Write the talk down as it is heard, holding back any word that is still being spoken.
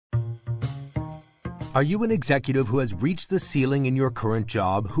Are you an executive who has reached the ceiling in your current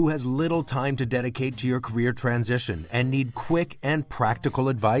job, who has little time to dedicate to your career transition and need quick and practical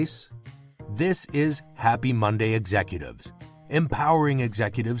advice? This is Happy Monday Executives, empowering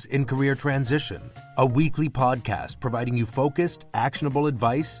executives in career transition, a weekly podcast providing you focused, actionable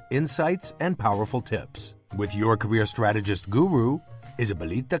advice, insights, and powerful tips. With your career strategist guru,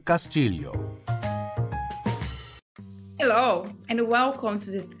 Isabelita Castillo. Hello, and welcome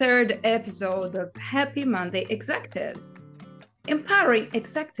to the third episode of Happy Monday Executives, empowering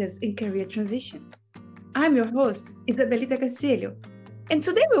executives in career transition. I'm your host, Isabelita Castillo, and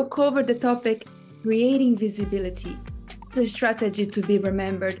today we'll cover the topic, creating visibility as a strategy to be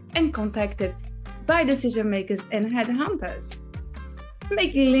remembered and contacted by decision makers and headhunters. It's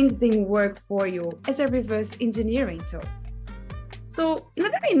making LinkedIn work for you as a reverse engineering tool. So, in a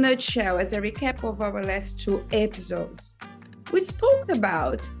very nutshell, as a recap of our last two episodes, we spoke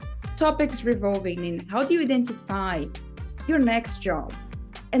about topics revolving in how do you identify your next job?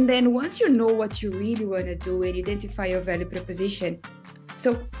 And then once you know what you really want to do and identify your value proposition,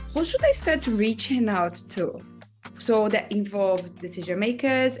 so who should I start reaching out to? So that involved decision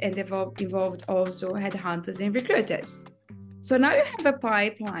makers and involved also headhunters and recruiters. So now you have a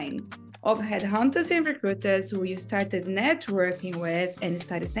pipeline of headhunters and recruiters who you started networking with and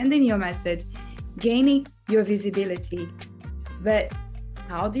started sending your message, gaining your visibility. But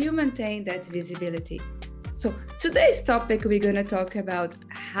how do you maintain that visibility? So today's topic, we're going to talk about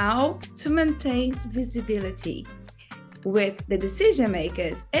how to maintain visibility with the decision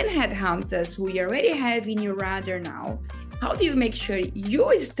makers and headhunters who you already have in your radar now. How do you make sure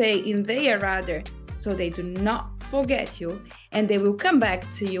you stay in their radar so they do not forget you and they will come back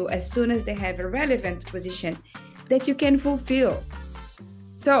to you as soon as they have a relevant position that you can fulfill?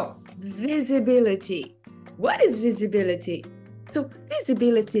 So, visibility. What is visibility? So,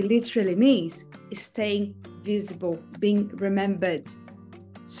 visibility literally means staying visible, being remembered.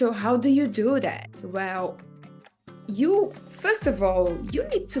 So, how do you do that? Well, first of all, you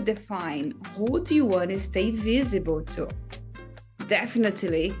need to define who do you want to stay visible to.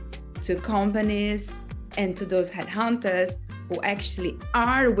 Definitely to companies and to those headhunters who actually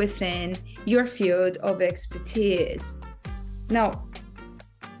are within your field of expertise. Now,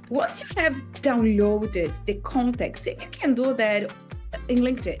 once you have downloaded the contacts, and you can do that in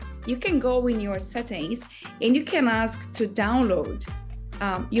LinkedIn, you can go in your settings and you can ask to download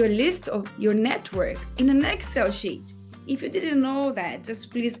your list of your network in an Excel sheet. If you didn't know that,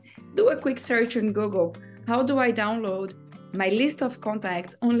 just please do a quick search on Google. How do I download my list of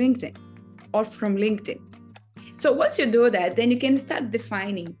contacts on LinkedIn or from LinkedIn? So once you do that, then you can start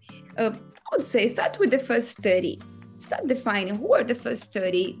defining, I would say start with the first 30. Start defining who are the first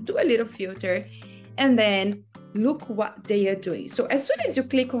 30, do a little filter, and then look what they are doing. So as soon as you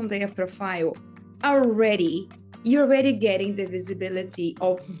click on their profile, you're already getting the visibility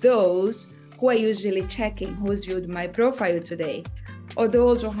of those who are usually checking who's viewed my profile today, or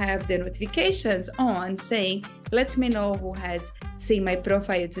those who have the notifications on saying, let me know who has seen my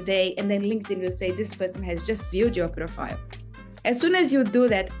profile today, and then LinkedIn will say this person has just viewed your profile. As soon as you do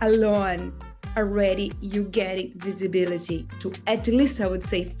that alone, already you're getting visibility to at least, I would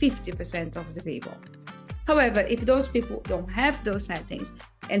say, 50% of the people. However, if those people don't have those settings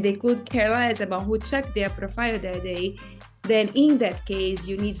and they could care less about who checked their profile that day, then in that case,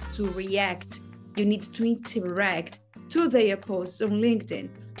 you need to react, you need to interact to their posts on LinkedIn.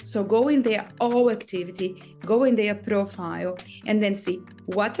 So go in their all activity, go in their profile, and then see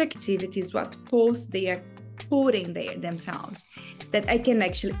what activities, what posts they are putting there themselves that I can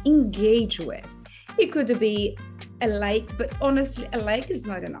actually engage with. It could be a like, but honestly, a like is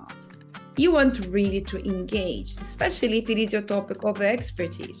not enough. You want really to engage, especially if it is your topic of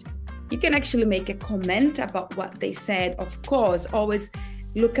expertise. You can actually make a comment about what they said, of course, always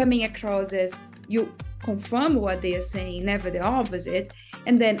coming across as you confirm what they are saying, never the opposite,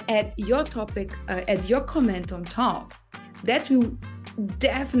 and then add your topic, add your comment on top. That will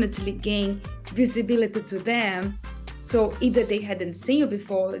definitely gain visibility to them. So either they hadn't seen you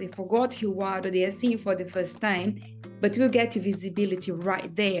before, they forgot who you are, or they are seeing you for the first time, but will get you visibility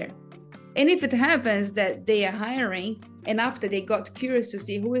right there. And if it happens that they are hiring, and after they got curious to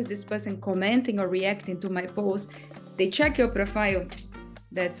see who is this person commenting or reacting to my post, they check your profile,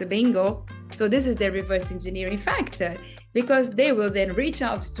 that's a bingo. So this is the reverse engineering factor, because they will then reach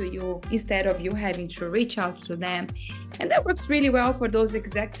out to you instead of you having to reach out to them. And that works really well for those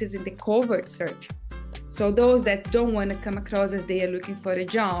executives in the covert search. So those that don't want to come across as they are looking for a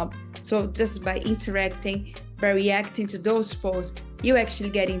job. So just by interacting, by reacting to those posts, you're actually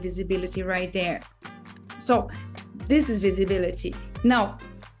getting visibility right there. So this is visibility. Now,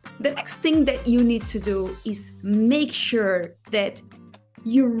 The next thing that you need to do is make sure that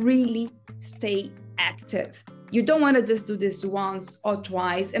you really stay active. You don't want to just do this once or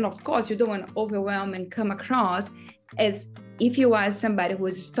twice. And of course, you don't want to overwhelm and come across as if you are somebody who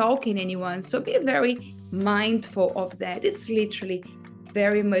is stalking anyone. So be very mindful of that. It's literally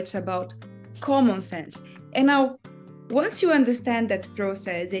very much about common sense. And now, once you understand that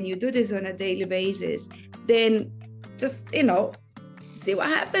process and you do this on a daily basis, then just, see what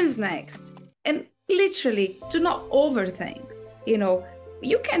happens next. And literally, do not overthink.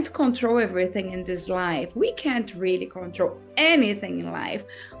 You can't control everything in this life. We can't really control anything in life.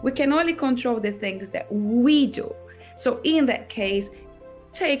 We can only control the things that we do. So in that case,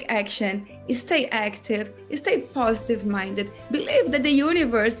 take action, stay active, stay positive-minded. Believe that the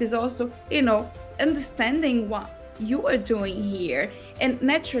universe is also, understanding what you are doing here. And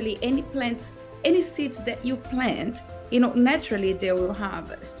naturally, any seeds that you plant, naturally they will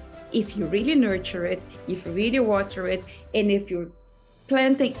harvest. If you really nurture it, if you really water it, and if you're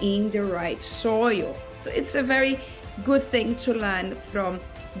planting in the right soil. So it's a very good thing to learn from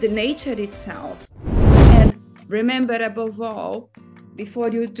the nature itself. And remember, above all, before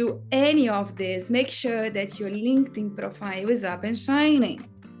you do any of this, make sure that your LinkedIn profile is up and shining.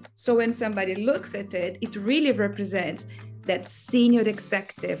 So when somebody looks at it, it really represents that senior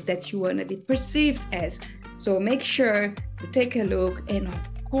executive that you want to be perceived as. So make sure to take a look, and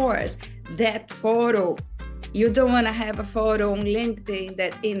of course, that photo. You don't want to have a photo on LinkedIn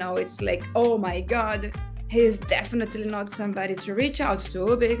that, it's like, oh my God, he's definitely not somebody to reach out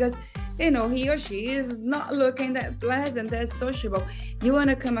to because, he or she is not looking that pleasant, that sociable. You want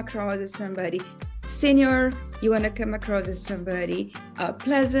to come across as somebody senior. You want to come across as somebody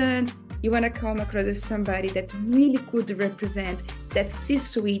pleasant. You want to come across as somebody that really could represent that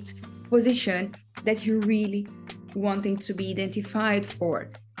C-suite position that you really wanting to be identified for.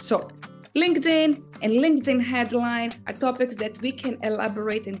 So LinkedIn and LinkedIn headline are topics that we can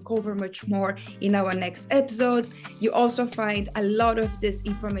elaborate and cover much more in our next episodes. You also find a lot of this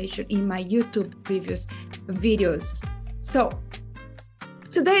information in my YouTube previous videos. So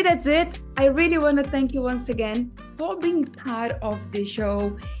today, that's it. I really want to thank you once again for being part of the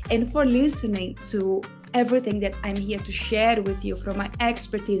show and for listening to everything that I'm here to share with you from my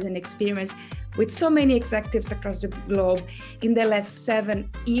expertise and experience with so many executives across the globe in the last 7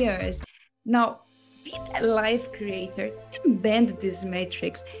 years. Now, be that life creator and bend this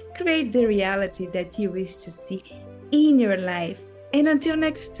matrix. Create the reality that you wish to see in your life. And until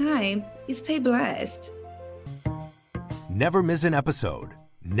next time, stay blessed. Never miss an episode.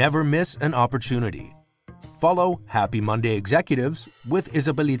 Never miss an opportunity. Follow Happy Monday Executives with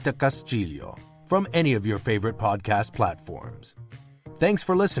Isabelita Castillo from any of your favorite podcast platforms. Thanks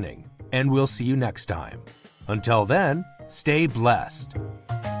for listening, and we'll see you next time. Until then, stay blessed.